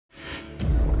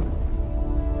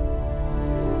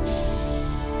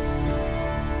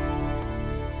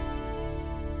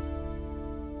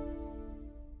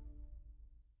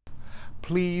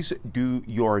please do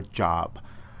your job.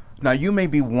 Now, you may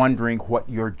be wondering what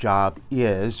your job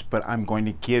is, but I'm going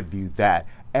to give you that.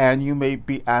 And you may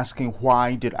be asking,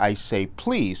 why did I say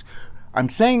please? I'm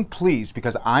saying please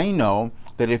because I know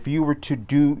that if you were to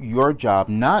do your job,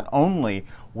 not only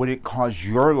would it cause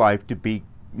your life to be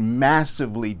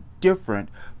massively different,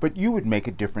 but you would make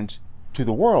a difference to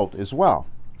the world as well.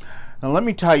 Now, let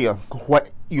me tell you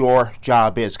what your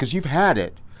job is, because you've had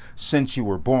it since you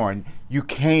were born. You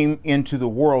came into the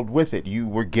world with it. You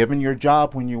were given your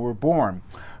job when you were born.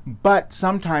 But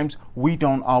sometimes we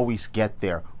don't always get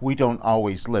there. We don't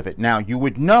always live it. Now, you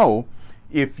would know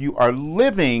if you are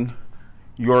living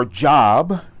your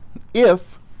job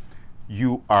if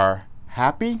you are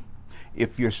happy,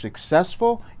 if you're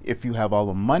successful, if you have all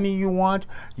the money you want,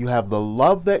 you have the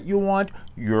love that you want,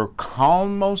 you're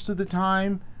calm most of the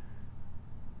time,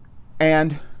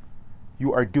 and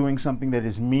you are doing something that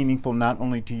is meaningful not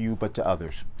only to you but to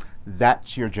others.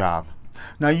 That's your job.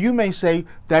 Now, you may say,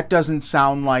 that doesn't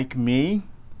sound like me.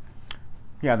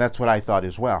 Yeah, that's what I thought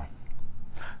as well.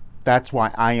 That's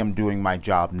why I am doing my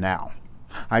job now.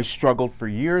 I struggled for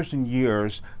years and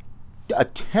years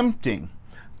attempting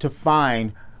to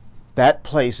find that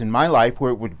place in my life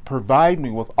where it would provide me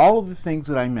with all of the things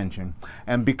that I mentioned.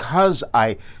 And because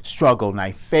I struggled and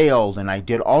I failed and I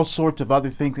did all sorts of other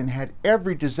things and had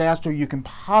every disaster you can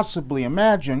possibly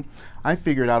imagine, I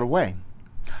figured out a way.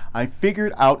 I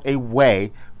figured out a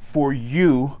way for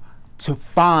you to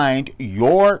find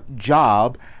your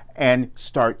job and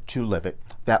start to live it.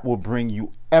 That will bring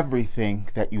you everything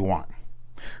that you want.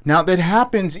 Now, that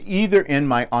happens either in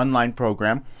my online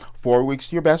program, 4 Weeks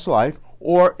to Your Best Life,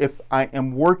 or if I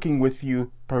am working with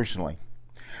you personally.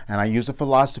 And I use a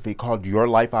philosophy called Your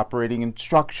Life Operating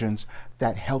Instructions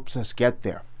that helps us get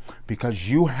there.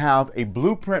 Because you have a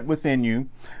blueprint within you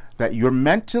that you're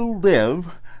meant to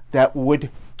live that would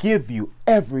give you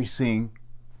everything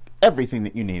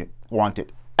that you needed,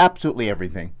 wanted, absolutely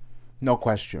everything, no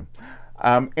question.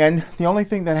 And the only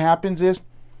thing that happens is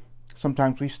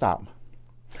sometimes we stop.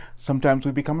 Sometimes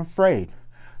we become afraid.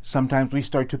 Sometimes we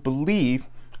start to believe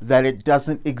that it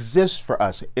doesn't exist for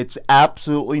us. It's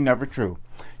absolutely never true.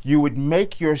 You would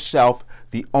make yourself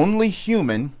the only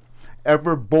human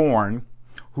ever born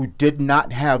who did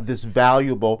not have this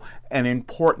valuable and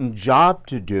important job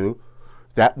to do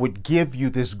that would give you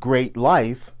this great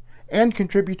life and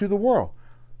contribute to the world.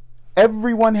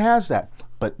 Everyone has that,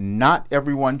 but not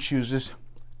everyone chooses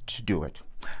to do it.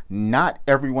 Not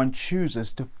everyone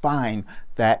chooses to find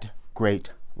that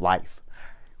great life,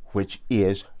 which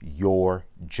is your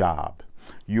job.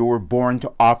 You were born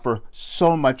to offer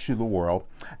so much to the world,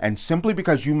 and simply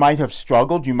because you might have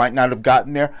struggled, you might not have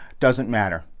gotten there, doesn't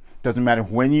matter. Doesn't matter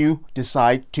when you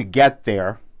decide to get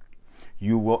there.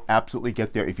 You will absolutely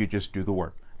get there if you just do the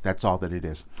work. That's all that it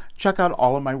is. Check out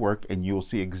all of my work and you will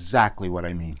see exactly what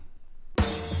I mean.